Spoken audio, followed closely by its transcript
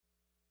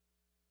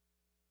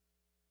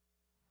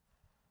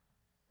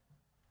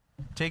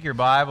Take your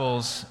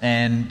Bibles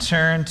and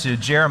turn to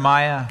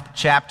Jeremiah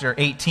chapter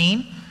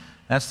 18.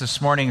 That's this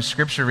morning's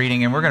scripture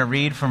reading, and we're going to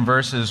read from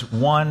verses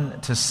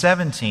 1 to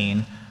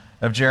 17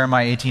 of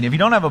Jeremiah 18. If you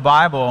don't have a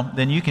Bible,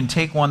 then you can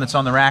take one that's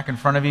on the rack in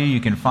front of you. You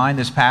can find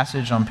this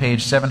passage on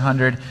page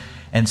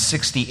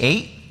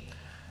 768.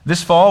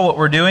 This fall, what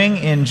we're doing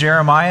in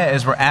Jeremiah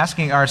is we're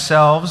asking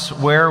ourselves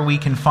where we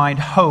can find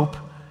hope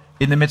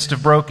in the midst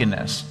of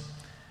brokenness.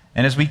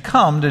 And as we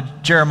come to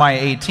Jeremiah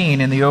 18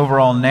 in the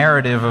overall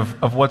narrative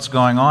of what's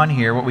going on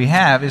here, what we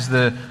have is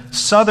the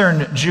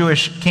southern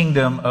Jewish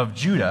kingdom of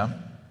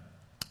Judah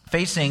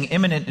facing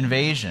imminent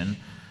invasion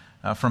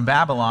from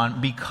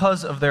Babylon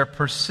because of their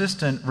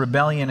persistent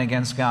rebellion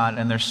against God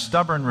and their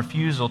stubborn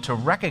refusal to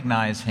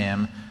recognize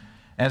Him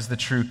as the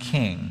true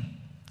king.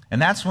 And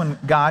that's when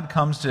God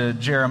comes to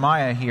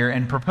Jeremiah here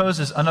and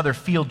proposes another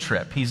field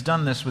trip. He's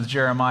done this with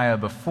Jeremiah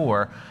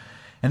before.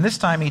 And this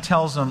time he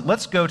tells them,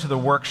 let's go to the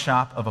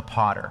workshop of a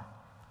potter.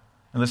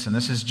 And listen,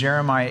 this is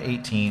Jeremiah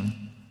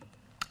 18,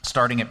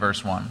 starting at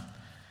verse 1.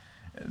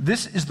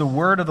 This is the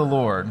word of the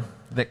Lord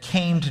that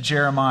came to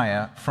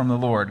Jeremiah from the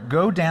Lord.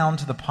 Go down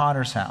to the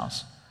potter's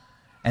house,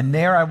 and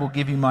there I will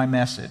give you my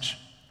message.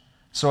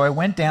 So I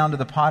went down to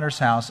the potter's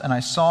house, and I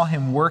saw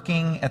him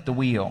working at the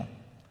wheel.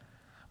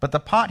 But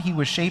the pot he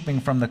was shaping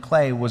from the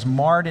clay was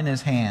marred in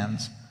his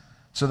hands.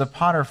 So the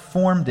potter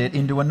formed it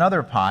into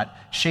another pot,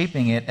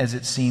 shaping it as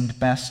it seemed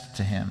best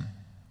to him.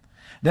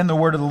 Then the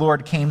word of the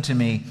Lord came to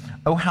me,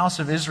 O house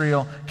of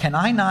Israel, can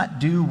I not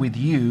do with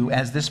you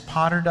as this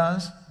potter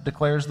does,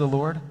 declares the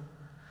Lord?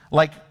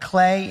 Like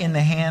clay in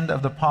the hand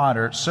of the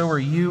potter, so are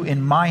you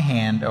in my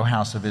hand, O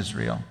house of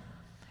Israel.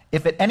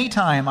 If at any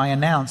time I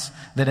announce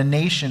that a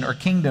nation or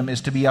kingdom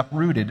is to be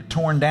uprooted,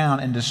 torn down,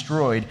 and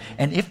destroyed,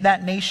 and if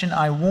that nation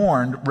I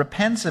warned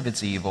repents of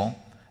its evil,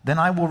 then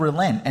I will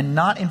relent and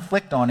not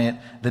inflict on it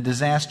the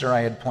disaster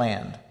I had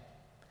planned.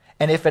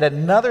 And if at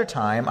another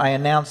time I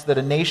announce that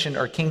a nation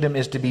or kingdom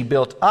is to be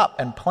built up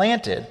and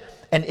planted,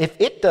 and if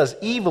it does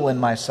evil in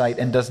my sight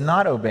and does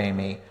not obey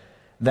me,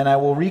 then I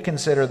will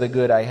reconsider the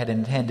good I had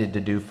intended to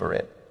do for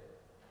it.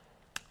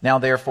 Now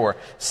therefore,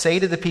 say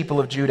to the people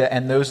of Judah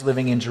and those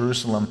living in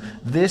Jerusalem,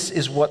 this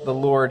is what the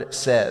Lord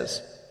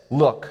says.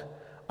 Look,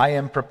 I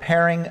am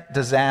preparing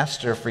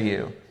disaster for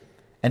you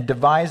and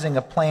devising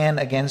a plan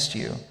against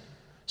you.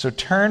 So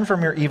turn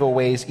from your evil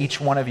ways, each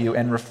one of you,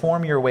 and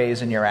reform your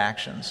ways and your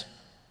actions.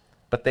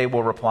 But they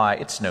will reply,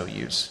 it's no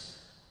use.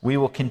 We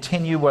will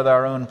continue with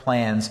our own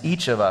plans.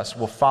 Each of us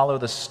will follow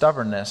the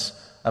stubbornness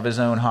of his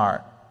own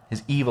heart,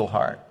 his evil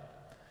heart.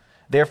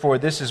 Therefore,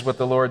 this is what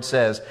the Lord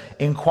says.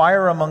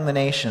 Inquire among the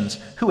nations,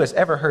 who has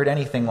ever heard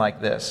anything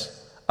like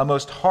this? A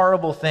most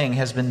horrible thing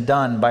has been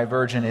done by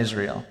virgin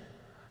Israel.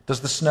 Does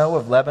the snow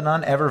of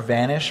Lebanon ever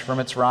vanish from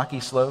its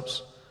rocky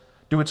slopes?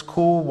 Do its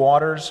cool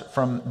waters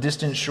from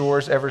distant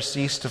shores ever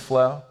cease to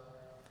flow?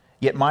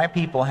 Yet my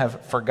people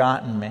have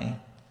forgotten me.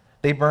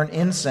 They burn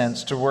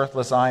incense to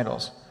worthless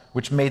idols,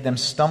 which made them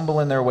stumble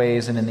in their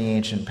ways and in the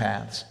ancient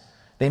paths.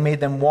 They made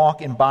them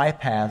walk in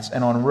bypaths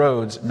and on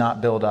roads not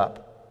built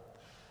up.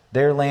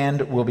 Their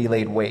land will be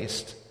laid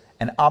waste,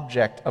 an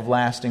object of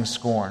lasting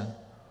scorn.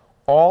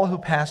 All who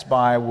pass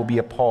by will be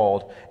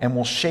appalled and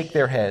will shake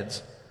their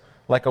heads.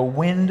 Like a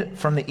wind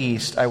from the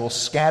east, I will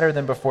scatter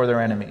them before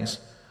their enemies.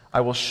 I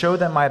will show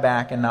them my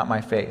back and not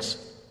my face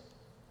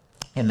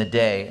in the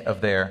day of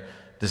their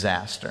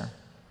disaster.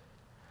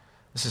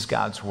 This is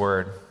God's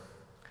word.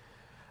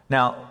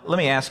 Now, let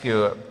me ask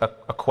you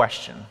a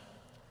question.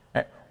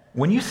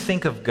 When you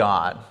think of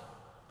God,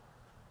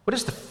 what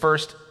is the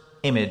first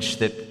image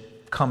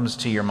that comes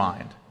to your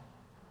mind?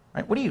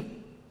 Right? What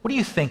do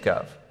you think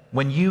of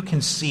when you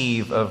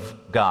conceive of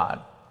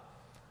God?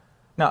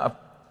 Now,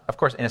 of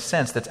course, in a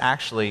sense, that's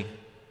actually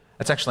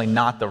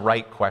not the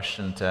right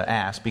question to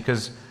ask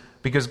because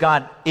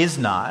God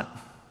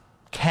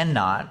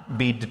cannot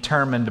be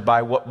determined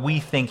by what we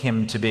think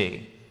him to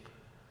be.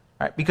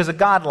 Right? Because a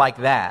God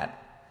like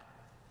that,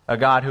 a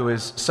God who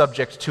is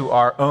subject to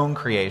our own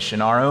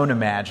creation, our own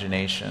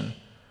imagination,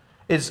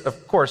 is,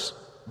 of course,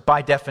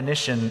 by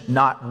definition,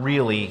 not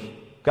really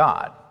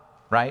God,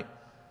 right?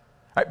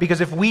 Right? Because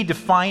if we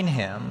define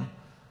him,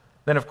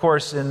 then, of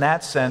course, in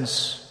that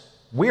sense,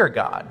 we're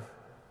God,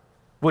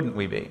 wouldn't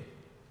we be?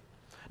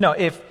 No,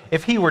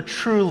 if he were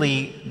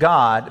truly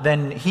God,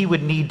 then he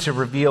would need to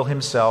reveal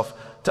himself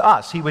to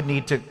us. He would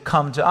need to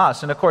come to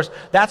us. And of course,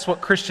 that's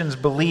what Christians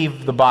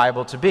believe the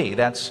Bible to be.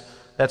 That's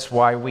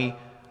why we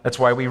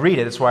read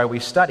it. That's why we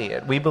study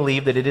it. We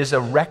believe that it is a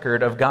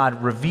record of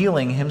God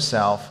revealing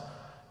himself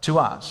to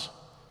us.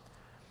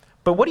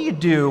 But what do you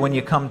do when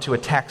you come to a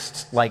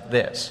text like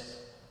this?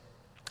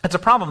 It's a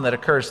problem that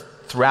occurs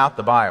throughout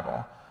the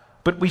Bible.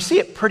 But we see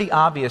it pretty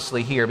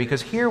obviously here,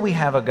 because here we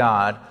have a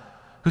God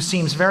who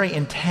seems very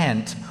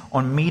intent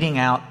on meting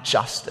out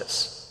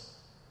justice.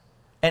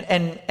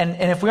 And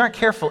if we aren't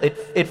careful,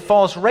 it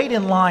falls right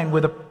in line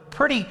with a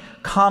pretty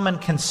common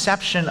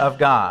conception of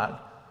God,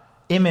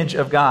 image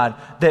of God,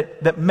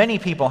 that many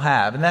people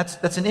have. And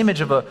that's an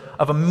image of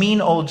a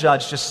mean old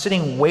judge just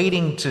sitting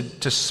waiting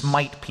to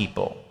smite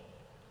people.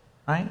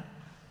 Right?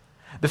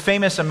 The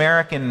famous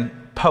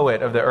American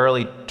poet of the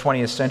early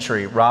 20th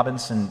century,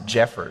 Robinson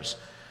Jeffers,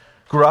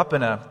 grew up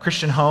in a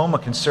Christian home, a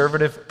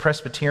conservative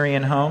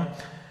Presbyterian home.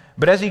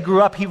 But as he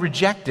grew up, he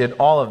rejected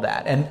all of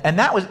that. And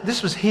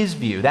this was his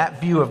view, that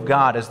view of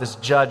God as this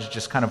judge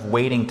just kind of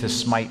waiting to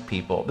smite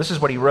people. This is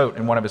what he wrote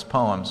in one of his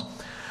poems.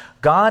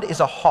 God is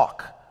a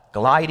hawk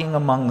gliding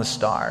among the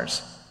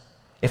stars.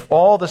 If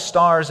all the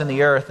stars in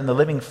the earth and the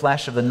living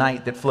flesh of the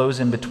night that flows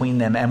in between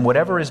them and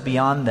whatever is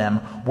beyond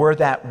them were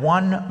that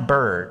one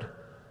bird,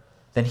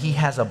 then he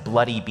has a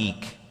bloody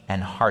beak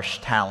and harsh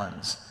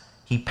talons.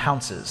 He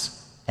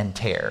pounces and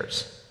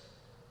tears.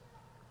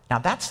 Now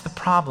that's the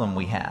problem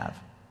we have.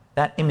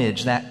 That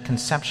image, that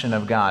conception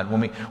of God.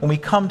 When we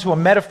come to a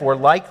metaphor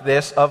like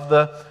this of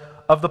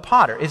the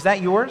potter, is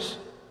that yours?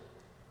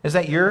 Is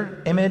that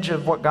your image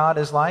of what God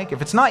is like?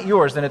 If it's not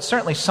yours, then it's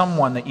certainly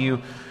someone that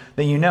you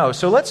know.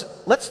 So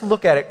let's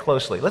look at it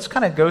closely. Let's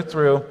kind of go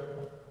through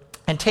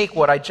and take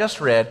what I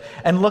just read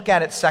and look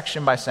at it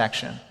section by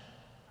section.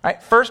 All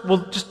right, first,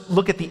 we'll just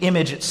look at the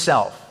image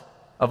itself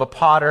of a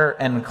potter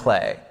and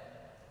clay.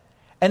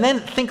 And then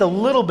think a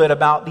little bit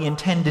about the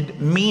intended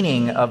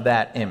meaning of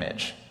that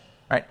image.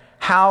 Right?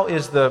 How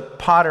is the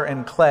potter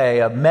and clay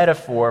a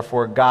metaphor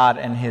for God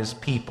and his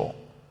people?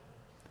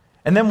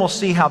 And then we'll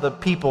see how the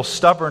people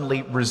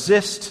stubbornly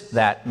resist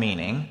that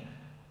meaning.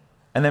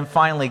 And then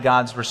finally,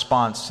 God's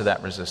response to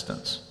that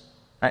resistance.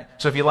 Right?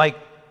 So if you like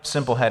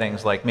simple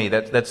headings like me,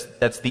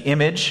 that's the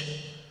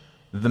image,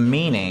 the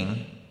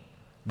meaning,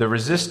 the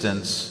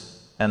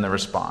resistance, and the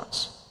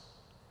response.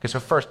 Okay, so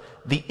first,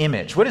 the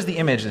image. What is the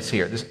image that's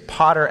here? This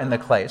potter and the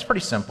clay. It's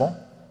pretty simple,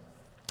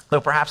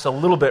 though perhaps a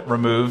little bit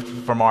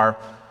removed from our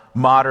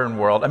modern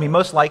world. I mean,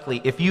 most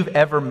likely, if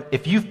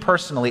you've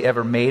personally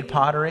ever made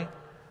pottery,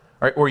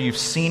 right, or you've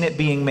seen it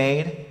being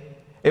made,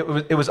 it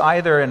was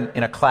either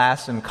in a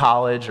class in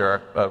college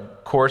or a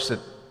course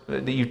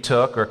that you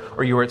took,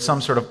 or you were at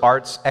some sort of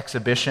arts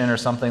exhibition or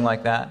something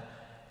like that.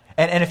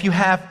 And if you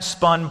have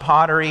spun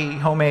pottery,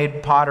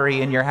 homemade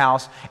pottery in your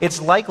house,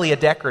 it's likely a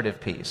decorative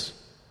piece,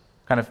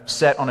 kind of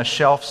set on a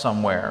shelf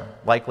somewhere,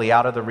 likely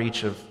out of the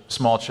reach of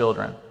small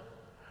children.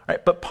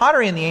 Right? But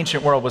pottery in the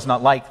ancient world was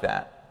not like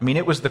that. I mean,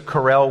 it was the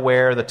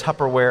Corelware, the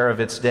Tupperware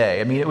of its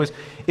day. I mean,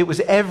 it was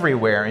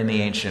everywhere in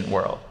the ancient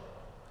world.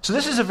 So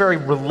this is a very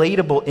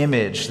relatable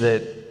image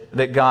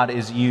that God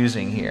is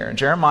using here.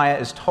 Jeremiah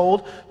is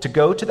told to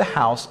go to the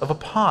house of a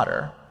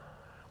potter,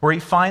 where he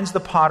finds the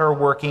potter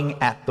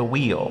working at the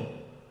wheel.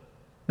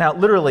 Now,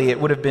 literally, it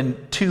would have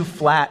been two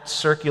flat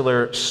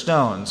circular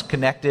stones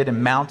connected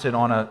and mounted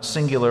on a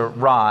singular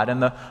rod,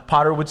 and the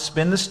potter would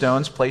spin the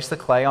stones, place the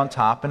clay on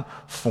top, and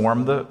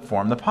form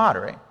the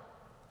pottery.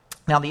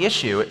 Now, the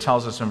issue, it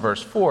tells us in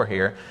verse 4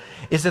 here,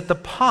 is that the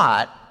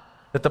pot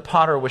that the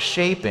potter was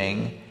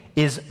shaping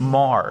is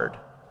marred.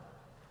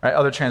 Right?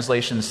 Other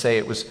translations say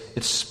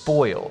it's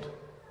spoiled.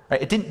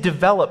 Right? It didn't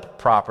develop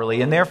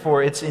properly, and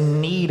therefore it's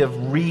in need of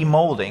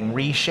remolding,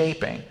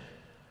 reshaping.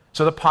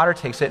 So the potter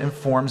takes it and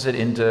forms it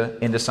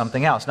into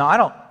something else. Now, I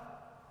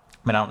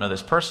don't know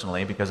this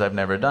personally because I've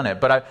never done it,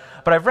 but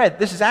I've read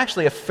this is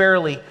actually a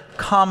fairly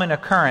common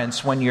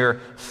occurrence when you're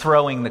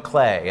throwing the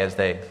clay, as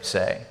they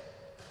say.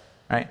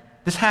 Right?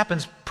 This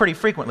happens pretty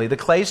frequently. The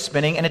clay's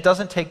spinning and it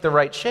doesn't take the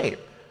right shape.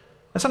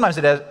 And sometimes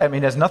it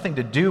has nothing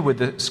to do with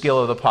the skill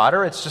of the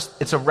potter.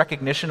 It's a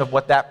recognition of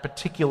what that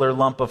particular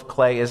lump of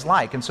clay is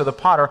like. And so the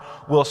potter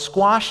will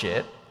squash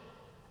it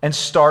and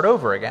start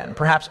over again,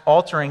 perhaps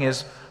altering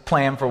his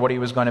plan for what he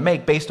was going to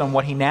make based on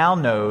what he now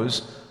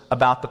knows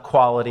about the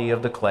quality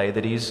of the clay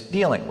that he's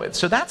dealing with.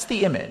 So that's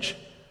the image.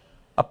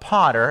 A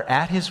potter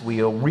at his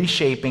wheel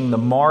reshaping the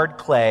marred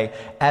clay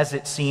as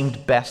it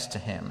seemed best to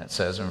him, it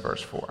says in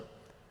verse 4.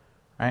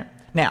 Right?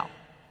 Now,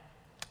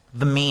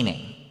 the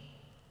meaning.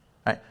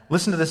 Right?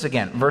 Listen to this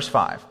again, verse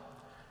 5.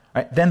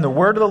 Right? Then the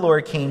word of the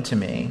Lord came to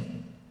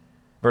me,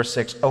 verse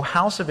 6, O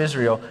house of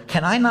Israel,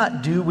 can I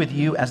not do with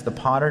you as the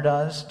potter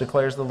does,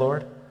 declares the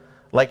Lord?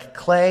 Like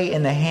clay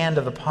in the hand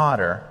of the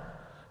potter,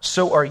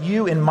 so are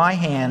you in my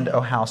hand,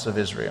 O house of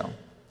Israel.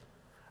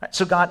 Right?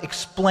 So God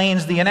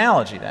explains the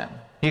analogy then.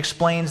 He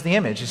explains the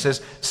image. He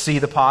says, see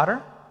the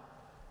potter?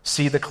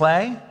 See the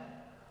clay?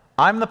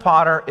 I'm the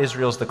potter,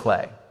 Israel's the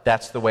clay.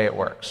 That's the way it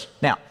works.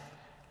 Now,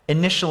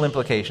 initial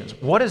implications.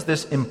 What does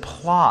this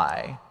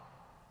imply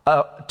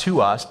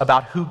to us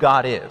about who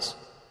God is?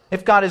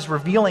 If God is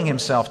revealing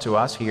himself to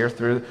us here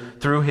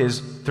through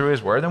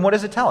his word, then what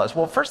does it tell us?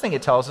 Well, first thing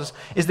it tells us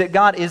is that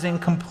God is in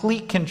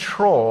complete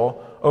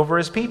control over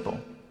his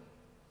people.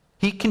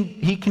 He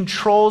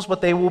controls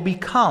what they will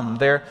become,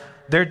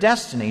 their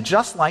destiny,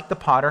 just like the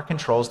potter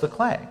controls the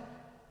clay.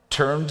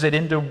 Turns it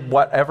into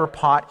whatever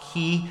pot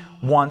he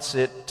wants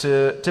it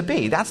to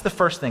be. That's the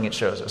first thing it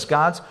shows us.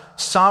 God's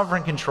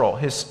sovereign control,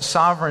 his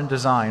sovereign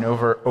design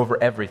over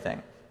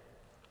everything.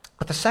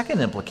 But the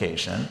second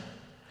implication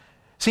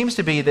seems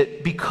to be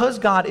that because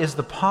God is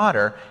the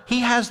potter, he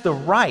has the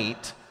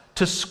right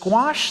to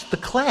squash the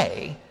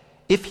clay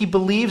if he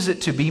believes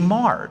it to be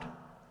marred.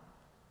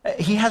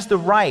 He has the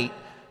right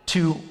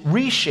to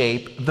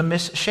reshape the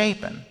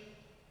misshapen.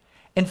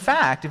 In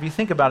fact, if you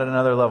think about it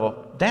another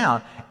level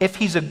down, if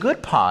he's a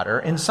good potter,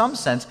 in some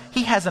sense,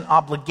 he has an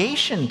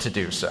obligation to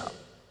do so.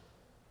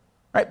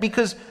 Right?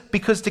 Because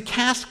to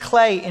cast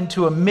clay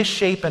into a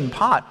misshapen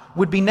pot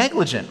would be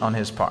negligent on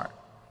his part.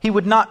 He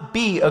would not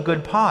be a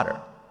good potter.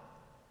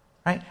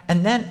 Right?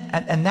 And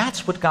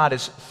that's what God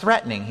is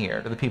threatening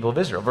here to the people of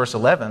Israel. Verse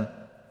 11,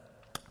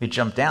 we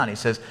jump down, he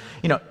says,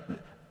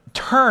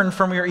 turn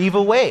from your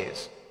evil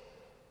ways.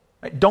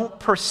 Right? Don't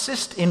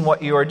persist in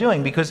what you are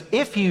doing, because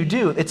if you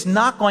do, it's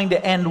not going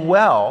to end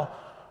well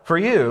for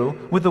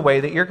you with the way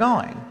that you're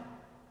going.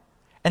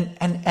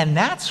 And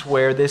that's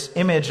where this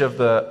image of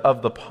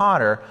the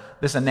potter,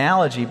 this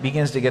analogy,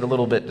 begins to get a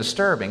little bit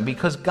disturbing,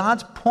 because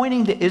God's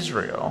pointing to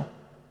Israel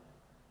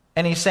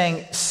and he's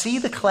saying, see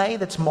the clay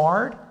that's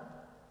marred?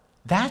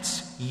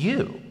 That's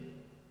you.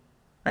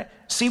 Right?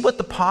 See what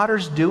the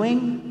potter's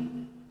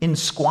doing in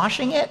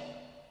squashing it?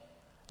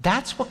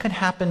 That's what can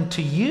happen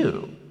to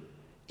you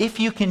if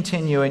you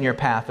continue in your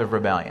path of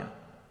rebellion.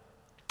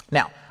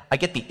 Now, I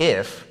get the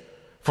if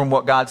from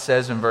what God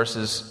says in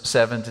verses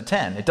 7 to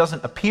 10. It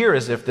doesn't appear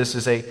as if this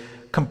is a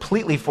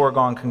completely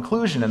foregone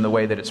conclusion in the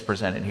way that it's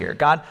presented here.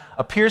 God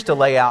appears to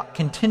lay out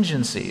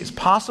contingencies,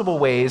 possible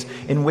ways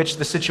in which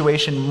the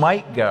situation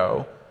might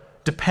go,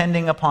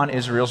 depending upon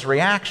Israel's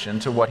reaction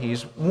to what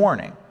he's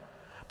warning.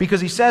 Because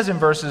he says in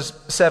verses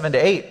 7 to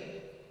 8,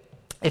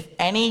 if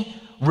any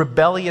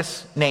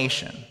rebellious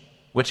nation,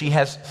 which he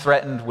has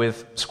threatened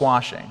with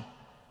squashing,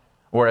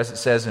 or as it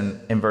says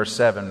in verse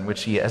 7,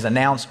 which he has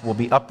announced will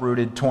be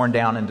uprooted, torn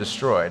down, and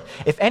destroyed.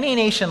 If any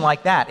nation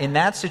like that, in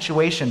that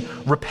situation,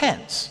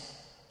 repents,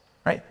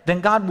 right,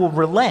 then God will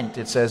relent,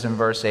 it says in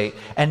verse 8,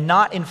 and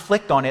not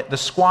inflict on it the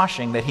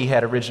squashing that he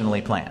had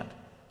originally planned.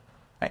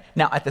 Right?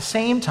 Now, at the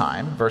same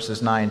time,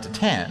 verses 9 to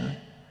 10,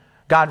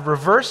 God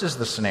reverses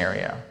the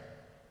scenario.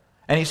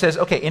 And he says,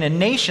 okay, in a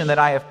nation that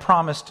I have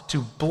promised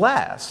to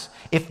bless,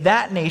 if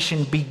that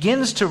nation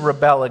begins to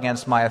rebel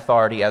against my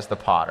authority as the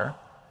potter,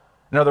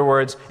 in other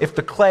words, if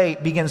the clay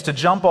begins to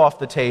jump off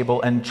the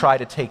table and try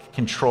to take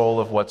control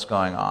of what's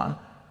going on,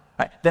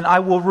 right, then I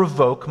will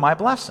revoke my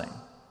blessing.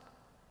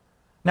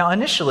 Now,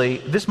 initially,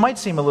 this might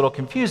seem a little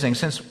confusing,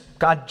 since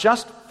God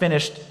just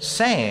finished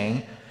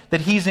saying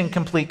that he's in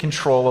complete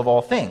control of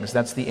all things.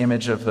 That's the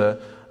image of the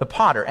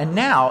potter. And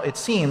now it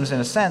seems, in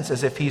a sense,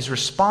 as if he's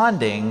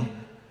responding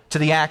to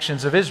the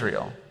actions of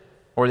Israel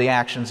or the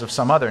actions of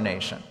some other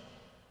nation.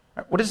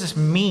 What does this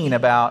mean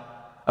about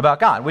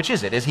God? Which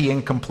is it? Is he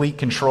in complete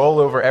control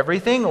over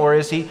everything, or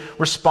is he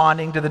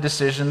responding to the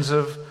decisions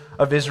of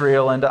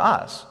Israel and to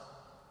us?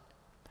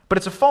 But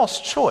it's a false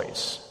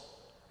choice,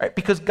 right?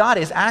 Because God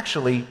is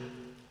actually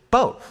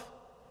both.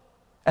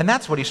 And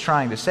that's what he's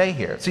trying to say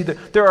here. See,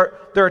 there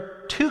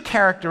are two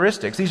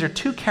characteristics. These are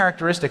two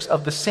characteristics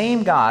of the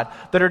same God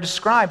that are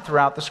described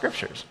throughout the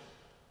Scriptures.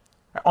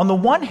 On the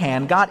one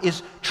hand, God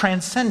is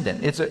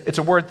transcendent. It's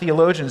a word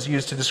theologians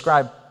use to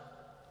describe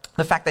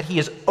the fact that he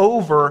is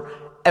over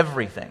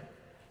everything.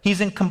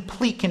 He's in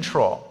complete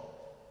control.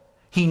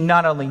 He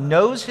not only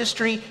knows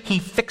history, he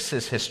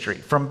fixes history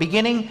from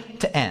beginning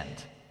to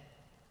end.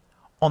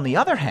 On the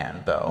other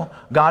hand, though,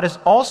 God is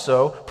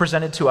also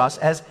presented to us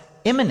as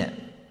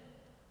immanent,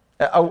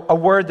 a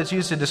word that's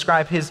used to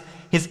describe his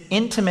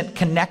intimate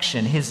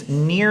connection, his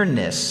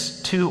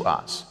nearness to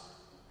us.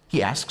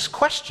 He asks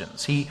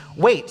questions. He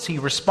waits. He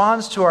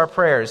responds to our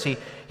prayers. He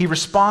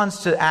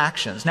responds to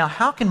actions. Now,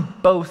 how can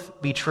both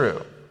be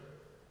true?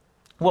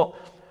 Well,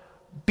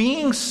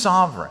 being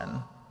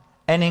sovereign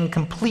and in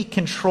complete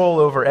control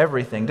over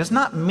everything does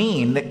not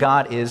mean that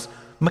God is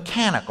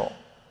mechanical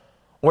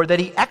or that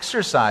he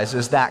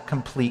exercises that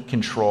complete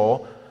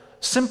control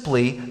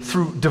simply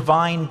through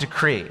divine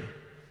decree,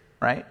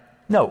 right?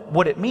 No,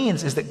 what it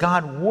means is that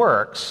God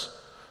works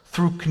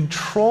through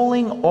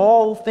controlling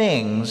all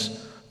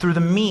things through the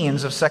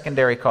means of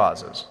secondary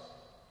causes.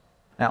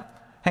 Now,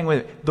 hang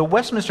with me. The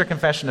Westminster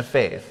Confession of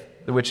Faith,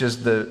 which is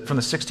from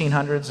the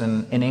 1600s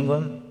in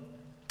England,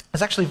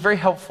 is actually very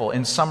helpful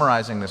in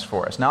summarizing this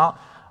for us. Now,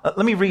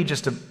 let me read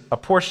just a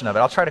portion of it.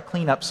 I'll try to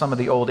clean up some of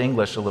the Old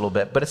English a little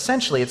bit, but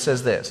essentially it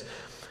says this.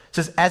 It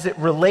says, as it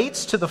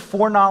relates to the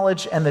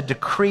foreknowledge and the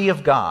decree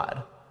of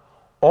God,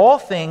 all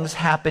things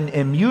happen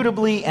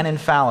immutably and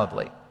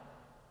infallibly.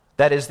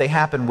 That is, they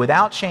happen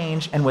without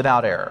change and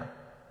without error.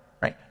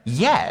 Right?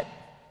 Yet,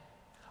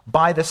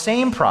 by the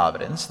same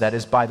providence, that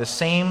is, by the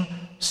same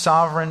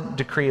sovereign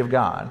decree of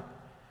God,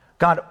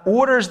 God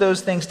orders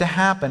those things to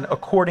happen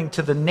according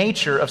to the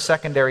nature of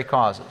secondary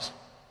causes,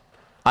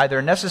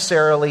 either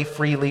necessarily,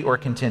 freely, or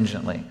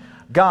contingently.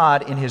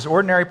 God, in his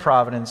ordinary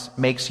providence,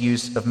 makes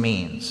use of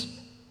means.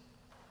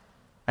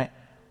 Right?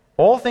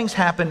 All things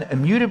happen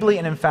immutably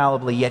and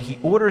infallibly, yet he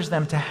orders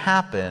them to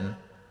happen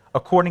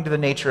according to the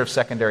nature of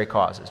secondary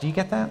causes. Do you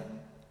get that?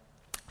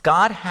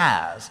 God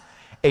has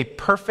a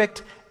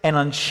perfect and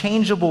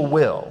unchangeable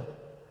will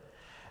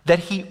that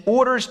he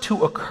orders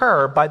to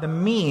occur by the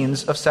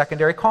means of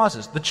secondary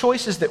causes. The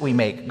choices that we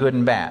make, good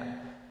and bad.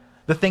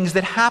 The things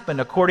that happen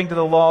according to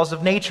the laws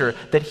of nature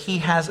that he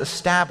has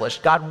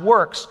established. God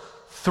works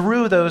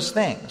through those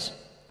things.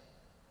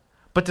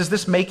 But does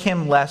this make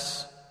him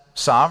less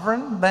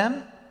sovereign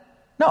then?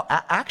 No,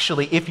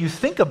 actually, if you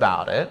think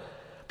about it,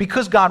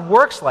 because God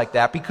works like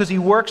that, because he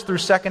works through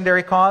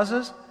secondary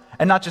causes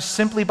and not just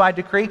simply by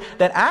decree,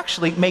 that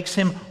actually makes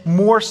him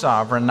more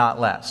sovereign, not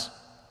less.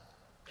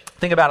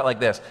 Think about it like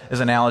this, as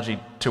an analogy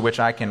to which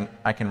I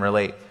can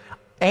relate.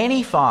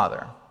 Any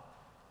father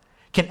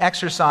can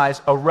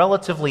exercise a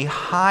relatively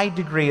high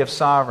degree of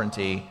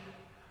sovereignty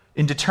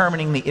in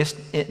determining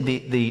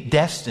the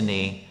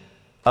destiny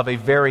of a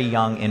very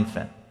young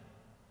infant,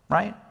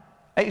 right?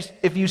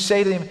 If you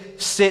say to him,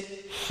 sit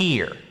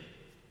here,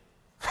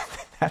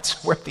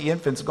 that's where the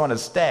infant's going to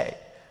stay,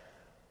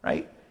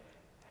 right?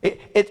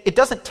 It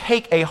doesn't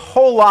take a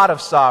whole lot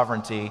of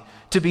sovereignty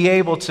to be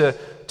able to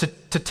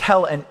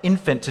tell an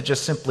infant to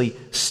just simply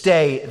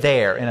stay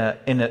there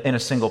in a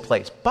single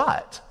place.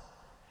 But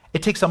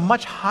it takes a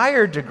much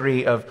higher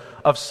degree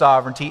of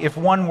sovereignty if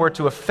one were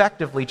to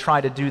effectively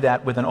try to do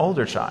that with an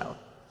older child.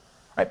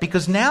 Right?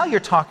 Because now you're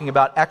talking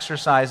about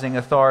exercising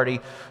authority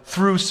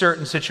through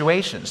certain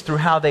situations, through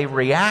how they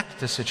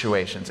react to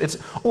situations.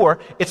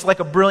 It's like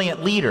a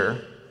brilliant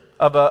leader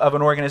of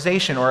an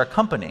organization or a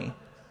company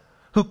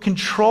who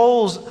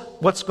controls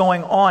what's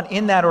going on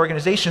in that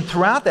organization,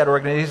 throughout that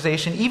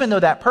organization, even though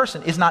that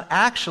person is not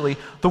actually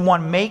the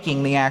one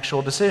making the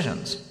actual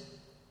decisions.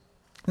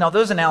 Now,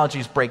 those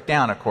analogies break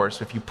down, of course,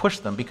 if you push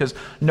them, because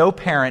no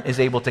parent is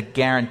able to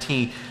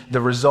guarantee the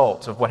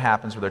results of what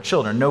happens with their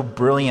children. No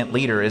brilliant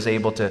leader is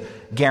able to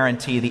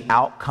guarantee the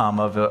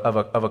outcome of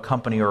a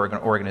company or an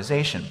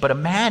organization. But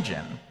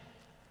imagine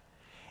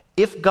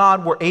if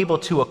God were able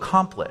to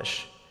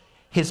accomplish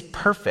his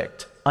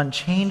perfect,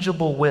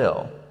 unchangeable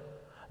will,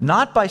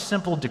 not by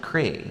simple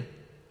decree,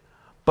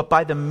 but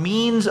by the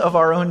means of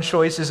our own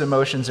choices,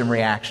 emotions, and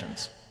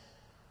reactions.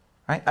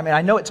 Right? I mean,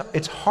 I know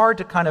it's hard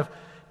to kind of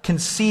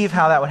conceive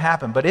how that would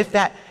happen, but if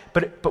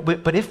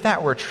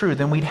that were true,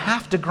 then we'd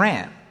have to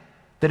grant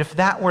that if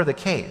that were the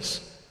case,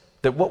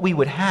 that what we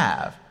would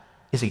have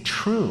is a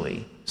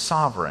truly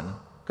sovereign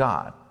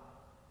God.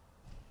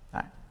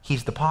 Right?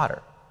 He's the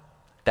potter.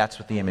 That's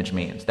what the image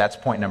means. That's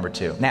point number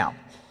 2. Now,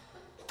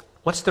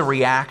 what's the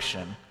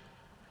reaction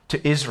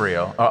to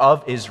Israel, or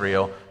of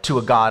Israel, to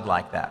a God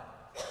like that?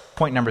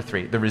 Point number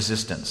 3, the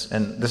resistance.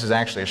 And this is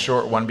actually a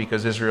short one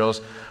because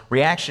Israel's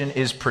reaction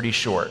is pretty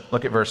short.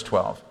 Look at verse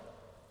 12.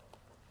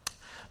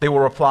 They will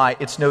reply,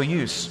 "It's no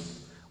use.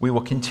 We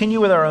will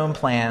continue with our own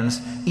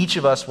plans. Each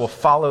of us will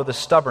follow the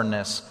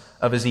stubbornness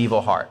of his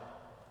evil heart."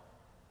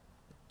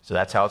 So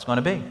that's how it's going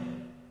to be.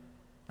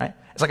 Right?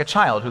 It's like a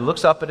child who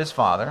looks up at his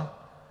father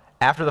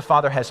after the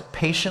father has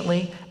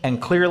patiently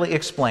and clearly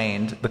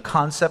explained the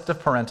concept of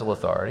parental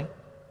authority,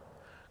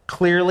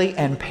 clearly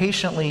and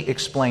patiently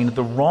explained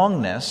the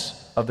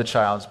wrongness of the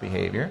child's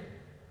behavior,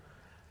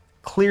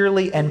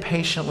 clearly and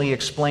patiently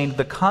explained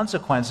the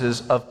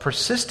consequences of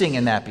persisting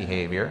in that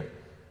behavior,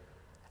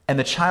 and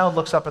the child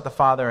looks up at the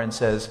father and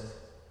says,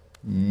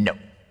 "No.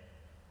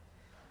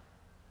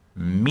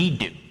 Me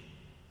do."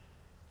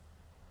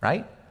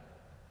 Right?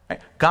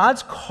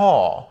 God's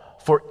call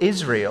for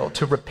Israel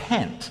to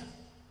repent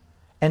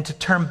and to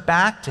turn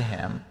back to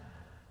him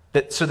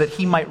so that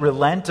he might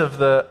relent of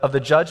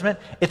the judgment,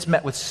 it's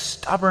met with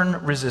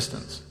stubborn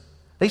resistance.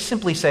 They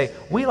simply say,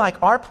 "We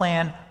like our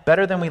plan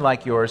better than we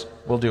like yours.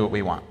 We'll do what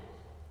we want."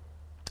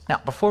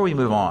 Now, before we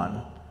move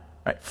on,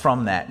 right,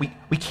 from that,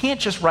 we can't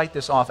just write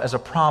this off as a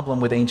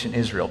problem with ancient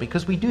Israel,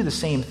 because we do the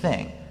same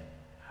thing.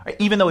 Right?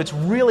 Even though it's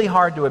really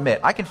hard to admit,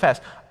 I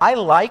confess, I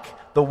like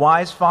the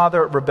wise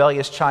father,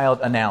 rebellious child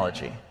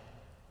analogy.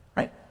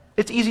 Right?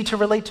 It's easy to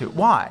relate to.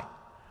 Why?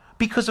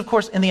 Because, of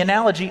course, in the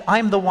analogy,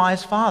 I'm the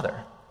wise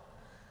father.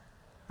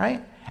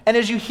 Right? And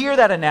as you hear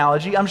that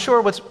analogy, I'm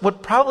sure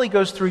what probably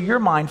goes through your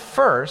mind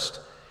first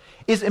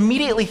is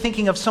immediately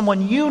thinking of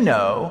someone you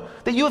know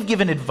that you have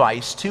given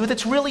advice to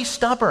that's really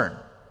stubborn,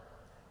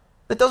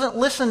 that doesn't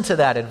listen to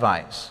that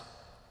advice,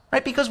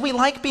 right? Because we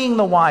like being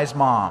the wise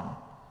mom,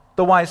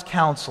 the wise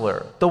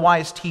counselor, the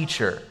wise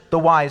teacher, the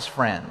wise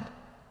friend.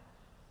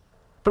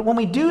 But when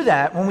we do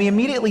that, when we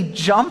immediately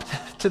jump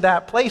to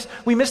that place,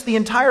 we miss the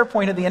entire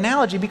point of the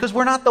analogy because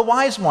we're not the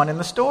wise one in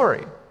the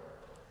story,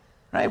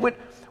 right?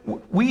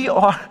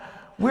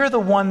 We're the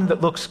one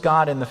that looks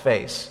God in the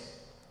face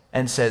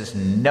and says,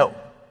 "No,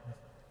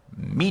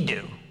 me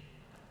do."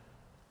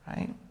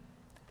 Right?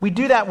 We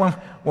do that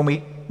when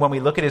we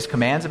look at his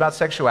commands about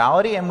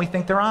sexuality and we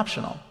think they're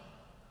optional.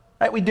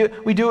 Right? We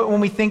do it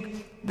when we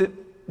think that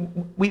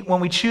when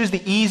we choose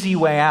the easy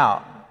way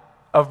out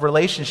of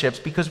relationships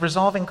because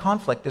resolving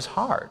conflict is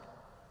hard.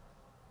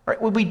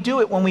 Right? We do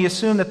it when we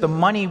assume that the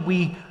money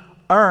we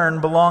earn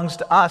belongs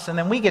to us and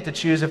then we get to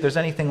choose if there's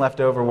anything left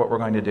over what we're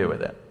going to do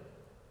with it.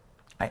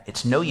 Right?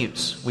 It's no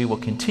use. We will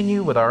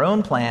continue with our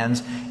own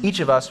plans. Each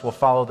of us will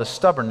follow the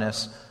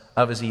stubbornness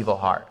of his evil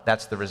heart.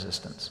 That's the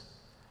resistance.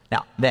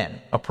 Now,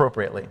 then,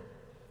 appropriately,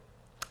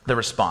 the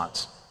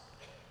response.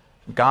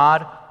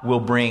 God will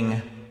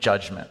bring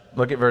judgment.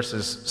 Look at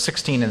verses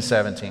 16 and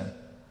 17.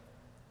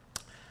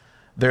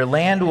 Their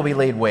land will be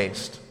laid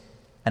waste,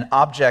 an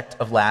object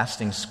of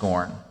lasting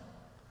scorn.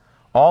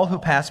 All who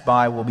pass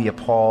by will be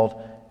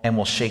appalled and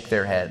will shake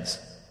their heads.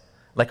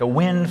 Like a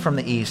wind from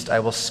the east, I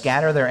will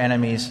scatter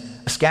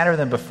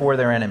them before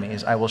their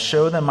enemies. I will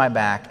show them my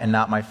back and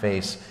not my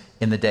face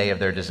in the day of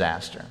their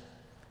disaster."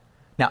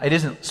 Now, it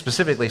isn't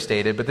specifically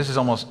stated, but this is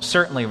almost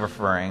certainly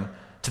referring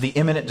to the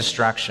imminent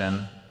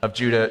destruction of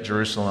Judah,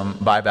 Jerusalem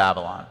by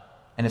Babylon.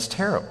 And it's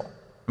terrible.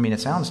 I mean, it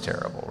sounds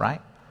terrible,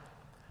 right?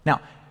 Now,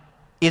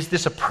 is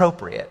this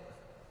appropriate?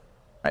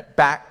 Right?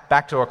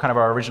 Back to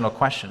our original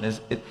question.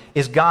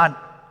 Is God,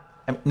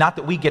 not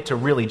that we get to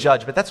really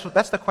judge, but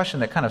that's the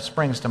question that kind of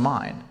springs to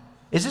mind.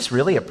 Is this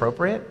really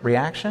appropriate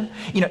reaction?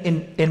 You know,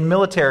 in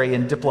military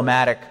and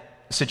diplomatic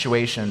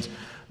situations,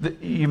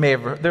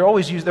 they're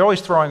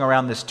always throwing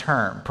around this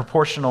term,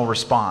 proportional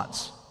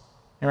response.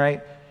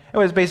 Right? And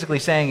what it's basically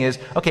saying is,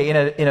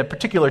 okay, in a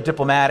particular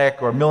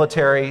diplomatic or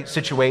military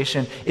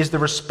situation, is the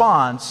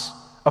response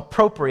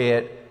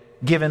appropriate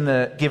given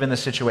the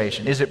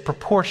situation? Is it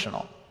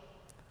proportional?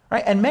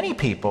 Right? And many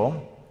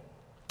people,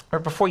 or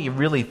before you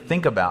really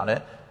think about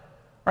it,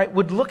 right,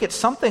 would look at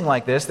something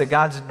like this that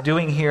God's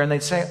doing here and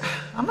they'd say,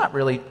 I'm not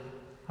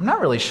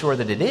really sure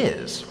that it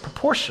is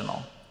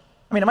proportional.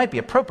 I mean, it might be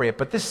appropriate,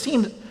 but this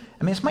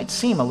might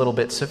seem a little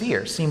bit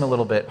severe, seem a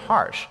little bit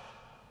harsh.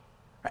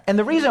 And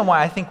the reason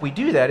why I think we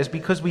do that is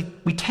because we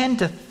tend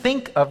to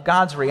think of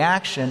God's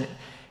reaction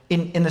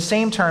in the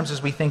same terms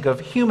as we think of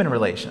human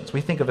relations.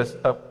 We think of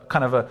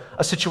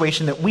a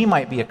situation that we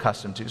might be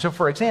accustomed to. So,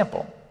 for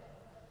example,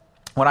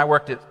 when I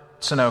worked at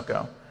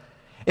Sunoco,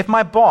 if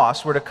my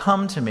boss were to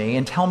come to me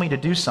and tell me to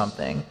do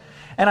something,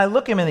 and I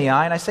look him in the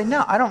eye and I say,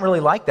 "No, I don't really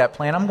like that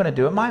plan. I'm going to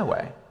do it my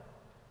way."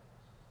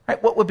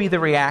 Right? What would be the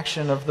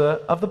reaction of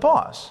the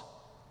boss?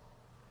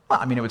 Well,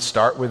 I mean, it would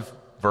start with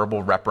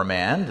verbal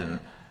reprimand, and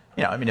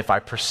if I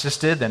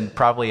persisted, then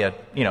probably a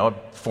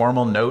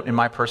formal note in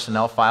my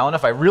personnel file. And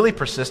if I really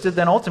persisted,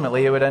 then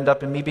ultimately it would end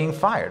up in me being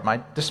fired,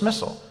 my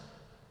dismissal.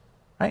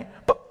 Right?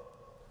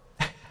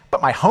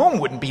 But my home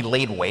wouldn't be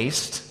laid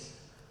waste.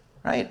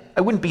 Right?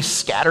 I wouldn't be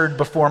scattered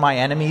before my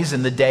enemies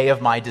in the day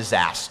of my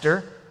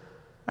disaster.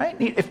 Right?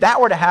 If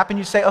that were to happen,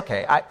 you'd say,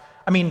 okay,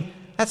 I mean,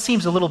 that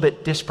seems a little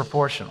bit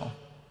disproportional.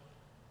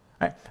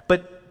 Right?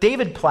 But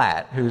David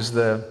Platt, who's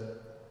the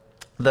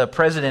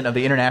president of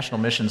the International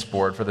Missions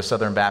Board for the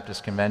Southern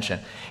Baptist Convention,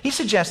 he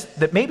suggests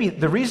that maybe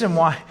the reason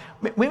why,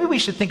 maybe we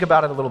should think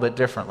about it a little bit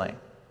differently.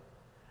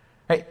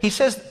 Right? He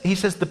says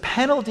the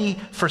penalty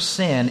for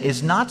sin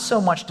is not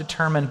so much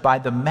determined by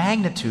the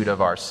magnitude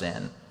of our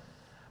sin,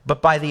 but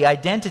by the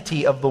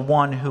identity of the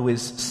one who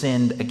is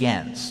sinned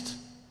against.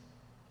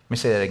 Let me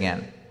say that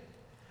again.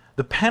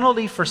 The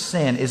penalty for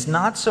sin is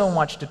not so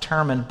much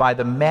determined by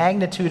the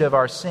magnitude of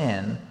our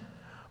sin,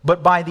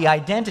 but by the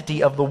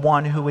identity of the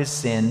one who is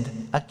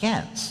sinned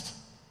against.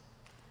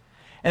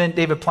 And then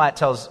David Platt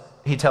tells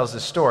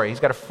this story.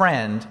 He's got a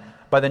friend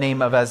by the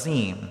name of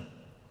Azim,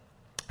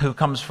 who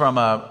comes from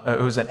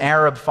who's an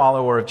Arab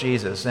follower of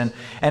Jesus. And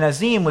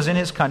Azim was in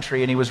his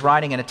country, and he was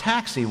riding in a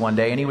taxi one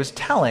day, and he was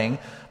telling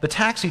the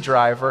taxi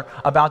driver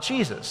about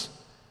Jesus.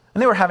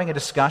 And they were having a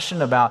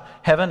discussion about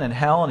heaven and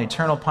hell and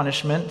eternal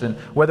punishment and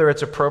whether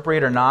it's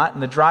appropriate or not.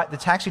 And the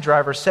taxi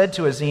driver said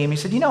to Azim, he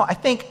said, I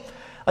think,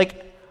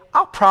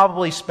 I'll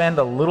probably spend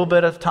a little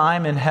bit of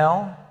time in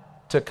hell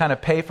to kind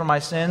of pay for my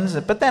sins,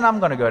 but then I'll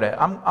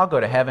go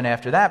to heaven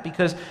after that,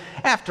 because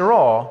after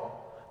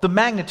all, the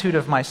magnitude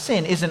of my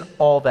sin isn't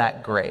all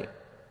that great.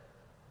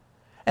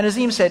 And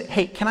Azim said,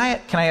 "Hey, can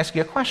I ask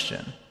you a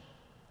question?"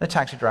 The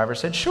taxi driver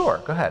said,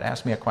 "Sure, go ahead,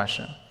 ask me a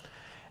question."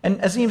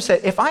 And Azim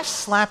said, "If I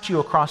slapped you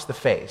across the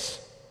face,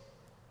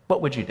 what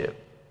would you do?"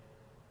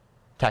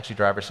 Taxi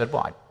driver said,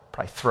 "Well, I'd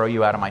probably throw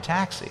you out of my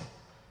taxi." I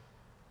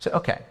said,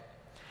 "Okay.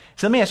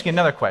 So let me ask you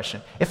another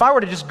question. If I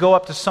were to just go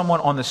up to someone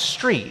on the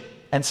street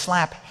and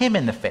slap him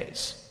in the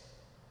face,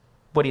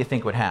 what do you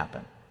think would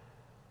happen?"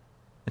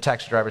 The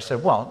taxi driver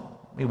said, "Well,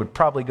 he would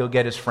probably go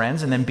get his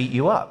friends and then beat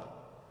you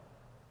up."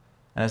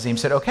 And Azim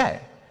said, "Okay."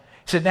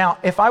 He said, "Now,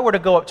 if I were to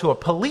go up to a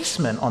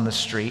policeman on the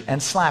street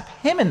and slap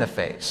him in the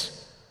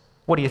face,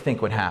 what do you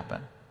think would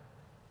happen?"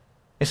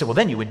 He said, "Well,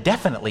 then you would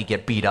definitely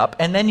get beat up,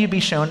 and then you'd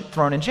be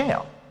thrown in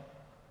jail."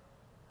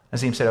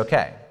 Azim said,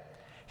 "Okay."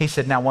 He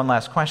said, "Now, one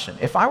last question.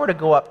 If I were to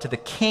go up to the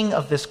king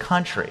of this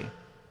country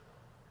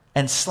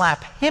and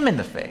slap him in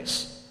the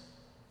face,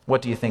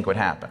 what do you think would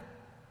happen?"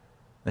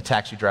 The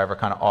taxi driver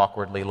kind of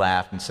awkwardly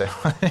laughed and said,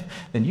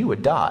 "Then you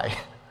would die."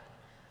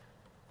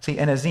 See,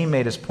 and Azim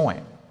made his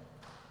point.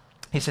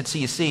 He said,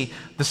 you see,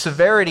 the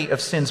severity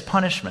of sin's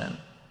punishment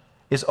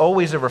is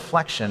always a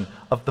reflection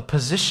of the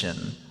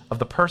position of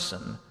the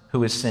person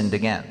who is sinned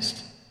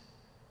against.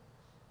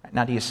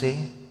 Now, do you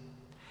see?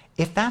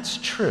 If that's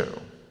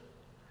true,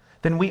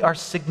 then we are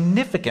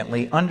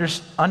significantly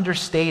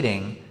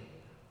underestimating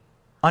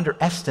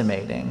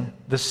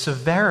the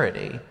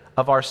severity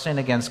of our sin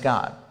against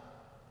God.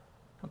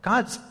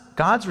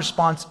 God's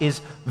response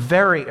is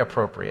very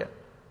appropriate,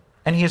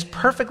 and he is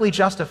perfectly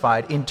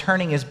justified in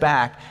turning his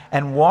back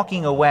and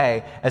walking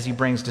away as he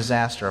brings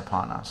disaster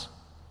upon us,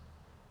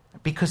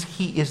 because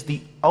he is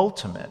the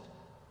ultimate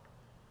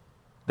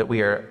that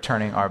we are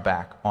turning our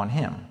back on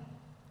him.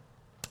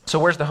 So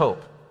where's the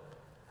hope?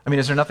 I mean,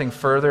 is there nothing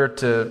further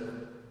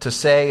to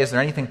say? Is there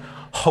anything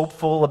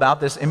hopeful about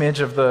this image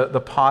of the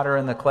potter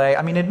and the clay?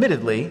 I mean,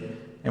 admittedly,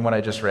 in what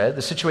I just read,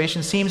 the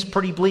situation seems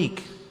pretty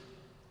bleak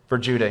for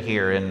Judah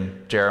here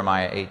in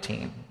Jeremiah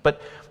 18. But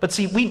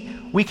see,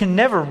 we can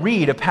never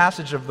read a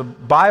passage of the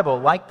Bible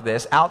like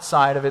this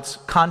outside of its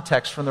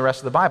context from the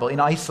rest of the Bible,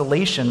 in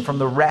isolation from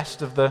the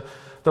rest of the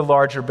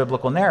larger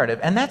biblical narrative.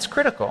 And that's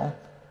critical,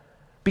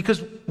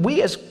 because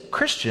we as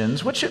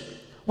Christians, what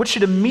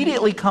should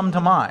immediately come to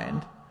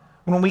mind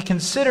when we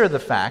consider the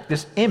fact,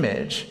 this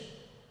image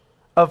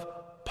of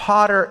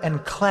potter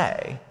and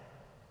clay,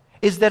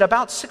 is that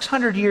about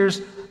 600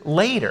 years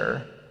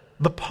later,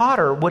 the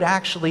potter would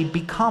actually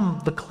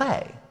become the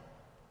clay.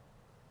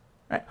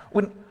 Right?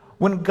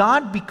 When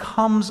God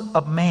becomes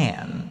a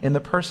man in the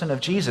person of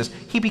Jesus,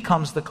 he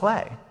becomes the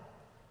clay.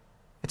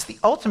 It's the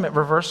ultimate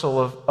reversal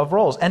of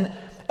roles. And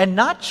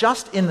not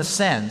just in the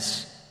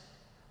sense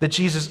that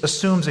Jesus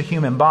assumes a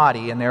human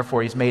body and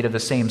therefore he's made of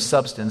the same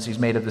substance, he's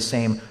made of the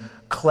same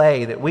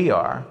clay that we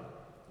are.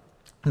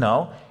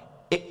 No,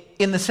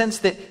 in the sense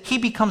that he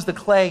becomes the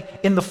clay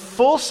in the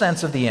full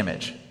sense of the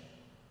image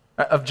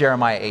of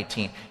Jeremiah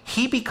 18.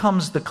 He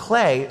becomes the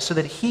clay so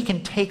that he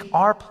can take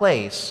our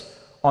place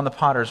on the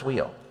potter's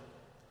wheel,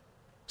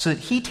 so that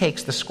he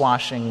takes the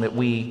squashing that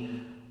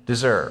we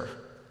deserve.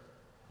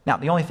 Now,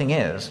 the only thing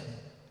is,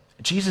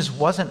 Jesus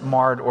wasn't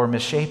marred or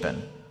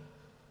misshapen.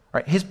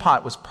 Right? His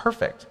pot was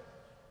perfect.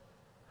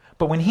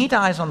 But when he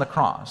dies on the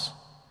cross,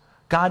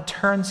 God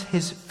turns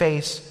his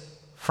face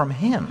from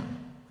him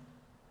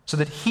so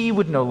that he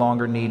would no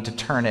longer need to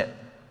turn it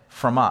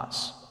from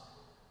us.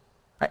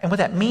 Right? And what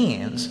that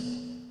means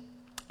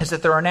is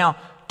that there are now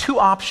two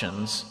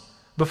options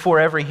before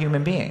every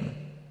human being,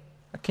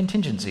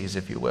 contingencies,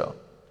 if you will.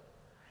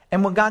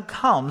 And when God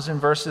comes in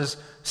verses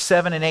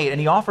 7 and 8, and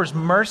he offers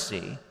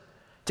mercy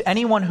to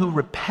anyone who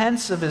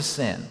repents of his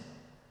sin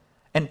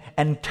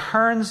and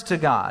turns to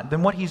God,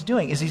 then what he's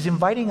doing is he's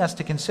inviting us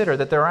to consider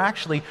that there are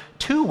actually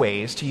two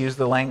ways, to use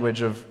the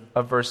language of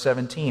verse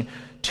 17,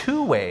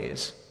 two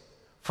ways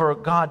for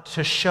God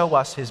to show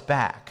us his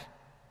back.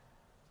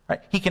 Right?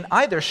 He can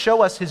either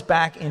show us his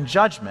back in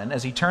judgment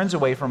as he turns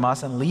away from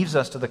us and leaves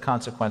us to the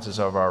consequences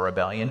of our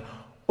rebellion,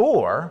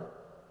 or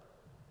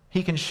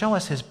he can show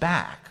us his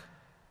back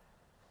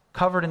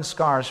covered in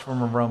scars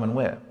from a Roman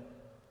whip,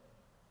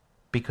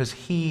 because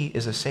he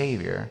is a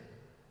Savior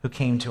who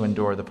came to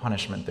endure the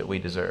punishment that we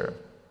deserve.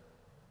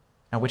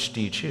 Now, which do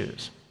you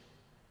choose?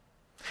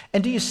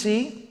 And do you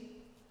see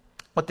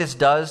what this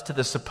does to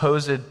the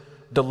supposed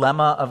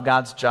dilemma of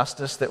God's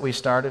justice that we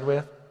started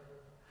with?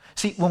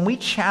 See, when we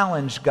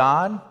challenge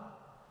God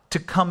to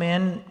come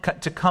in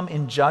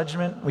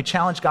judgment, we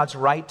challenge God's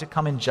right to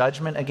come in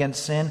judgment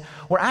against sin,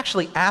 we're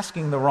actually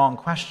asking the wrong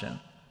question.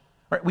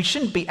 Right? We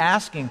shouldn't be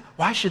asking,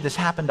 why should this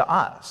happen to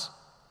us?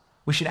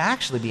 We should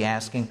actually be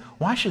asking,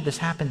 why should this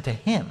happen to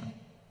him?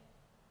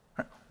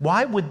 Right?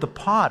 Why would the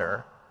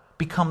potter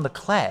become the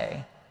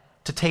clay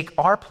to take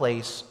our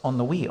place on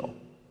the wheel? Well,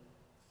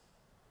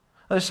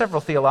 there's several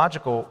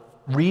theological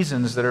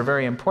reasons that are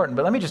very important,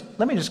 but let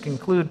me just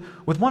conclude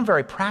with one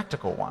very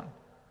practical one.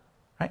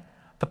 Right?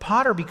 The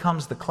potter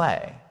becomes the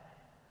clay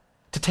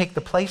to take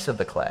the place of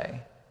the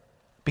clay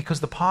because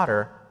the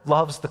potter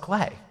loves the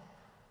clay.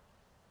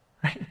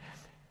 Right?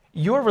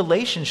 Your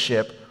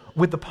relationship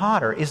with the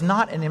potter is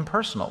not an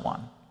impersonal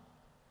one.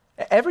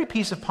 Every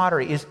piece of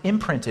pottery is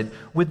imprinted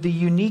with the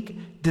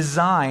unique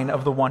design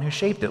of the one who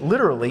shaped it,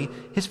 literally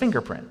his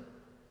fingerprint.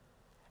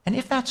 And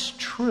if that's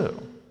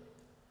true,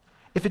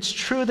 if it's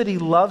true that he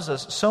loves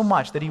us so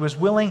much that he was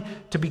willing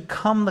to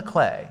become the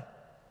clay,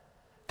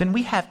 then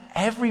we have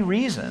every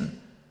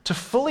reason to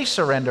fully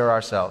surrender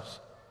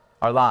ourselves,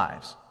 our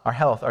lives, our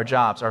health, our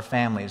jobs, our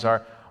families,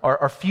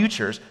 our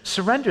futures,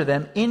 surrender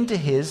them into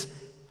his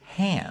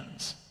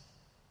hands.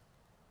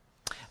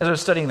 As I was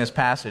studying this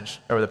passage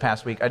over the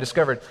past week, I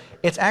discovered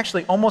it's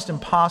actually almost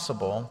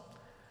impossible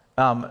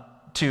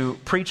to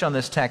preach on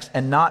this text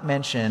and not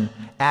mention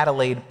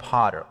Adelaide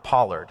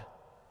Pollard.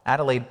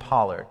 Adelaide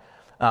Pollard.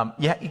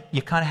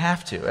 You kind of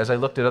have to, as I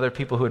looked at other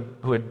people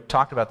who had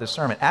talked about this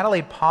sermon.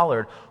 Adelaide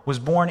Pollard was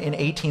born in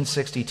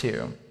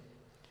 1862,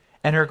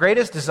 and her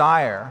greatest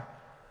desire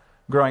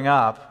growing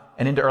up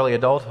and into early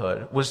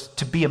adulthood was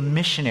to be a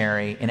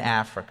missionary in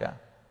Africa.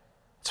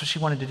 That's what she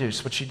wanted to do.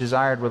 It's what she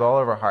desired with all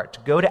of her heart,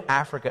 to go to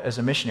Africa as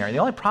a missionary. The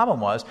only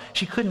problem was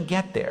she couldn't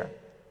get there.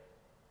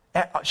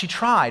 She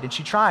tried,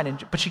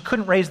 but she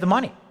couldn't raise the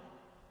money.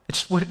 It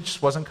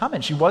just wasn't coming.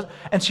 She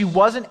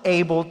wasn't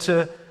able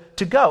to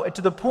go,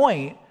 to the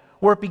point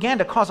where it began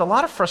to cause a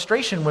lot of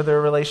frustration with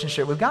her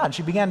relationship with God.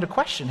 She began to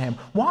question him.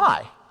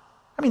 Why?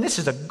 I mean, this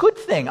is a good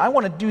thing. I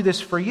want to do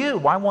this for you.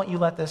 Why won't you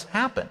let this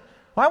happen?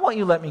 Why won't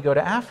you let me go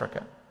to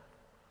Africa?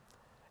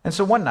 And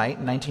so one night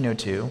in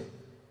 1902,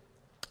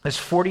 this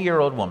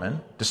 40-year-old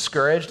woman,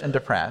 discouraged and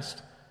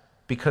depressed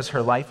because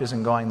her life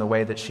isn't going the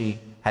way that she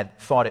had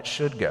thought it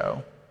should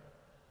go,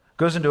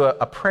 goes into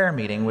a prayer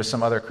meeting with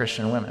some other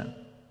Christian women.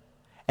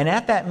 And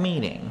at that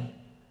meeting,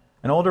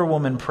 an older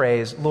woman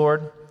prays,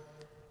 Lord,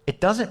 It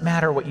doesn't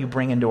matter what you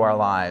bring into our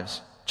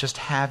lives. Just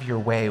have your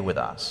way with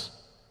us.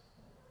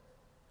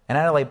 And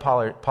Adelaide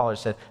Pollard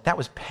said that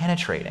was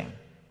penetrating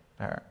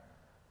to her.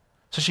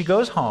 So she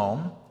goes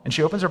home and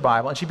she opens her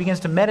Bible and she begins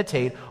to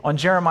meditate on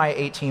Jeremiah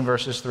 18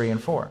 verses 3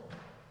 and 4.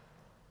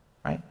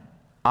 Right?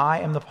 I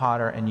am the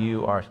potter and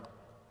you are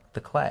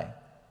the clay.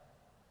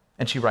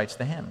 And she writes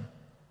the hymn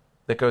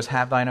that goes,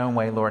 have thine own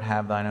way, Lord,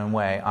 have thine own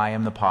way. I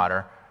am the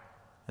potter,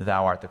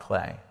 thou art the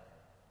clay.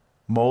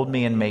 Mold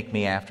me and make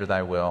me after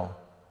thy will,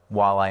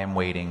 while I am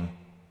waiting,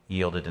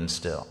 yielded and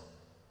still.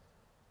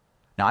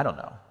 Now, I don't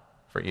know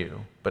for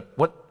you, but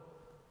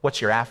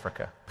what's your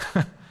Africa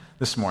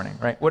this morning,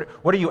 right?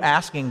 What are you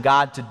asking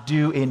God to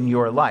do in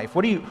your life?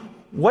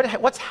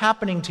 What's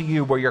happening to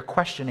you where you're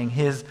questioning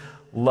his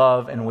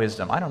love and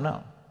wisdom? I don't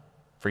know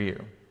for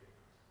you.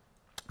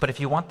 But if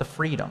you want the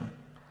freedom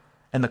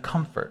and the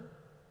comfort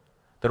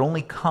that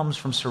only comes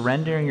from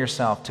surrendering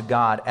yourself to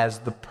God as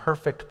the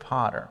perfect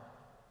potter,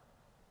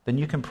 then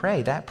you can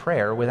pray that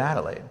prayer with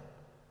Adelaide.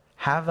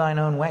 Have thine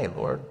own way,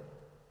 Lord.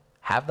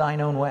 Have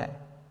thine own way.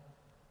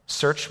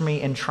 Search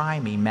me and try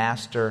me,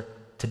 Master,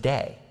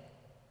 today.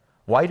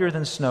 Whiter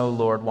than snow,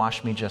 Lord,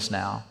 wash me just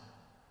now.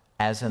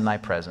 As in thy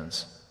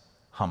presence,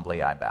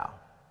 humbly I bow.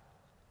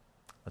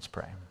 Let's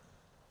pray.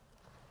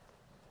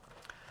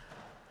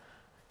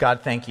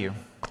 God, thank you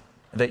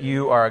that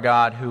you are a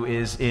God who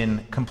is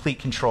in complete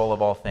control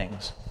of all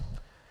things,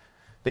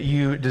 that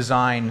you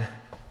design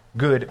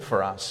good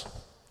for us.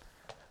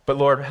 But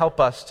Lord, help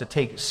us to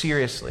take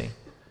seriously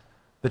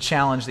the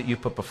challenge that you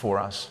put before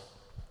us,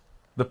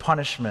 the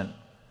punishment,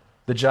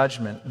 the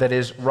judgment that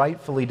is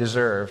rightfully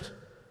deserved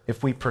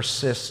if we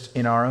persist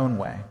in our own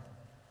way.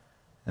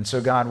 And so,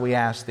 God, we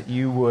ask that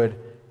you would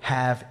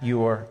have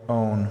your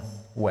own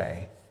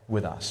way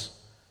with us.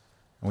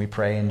 And we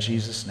pray in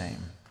Jesus'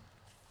 name.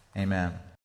 Amen.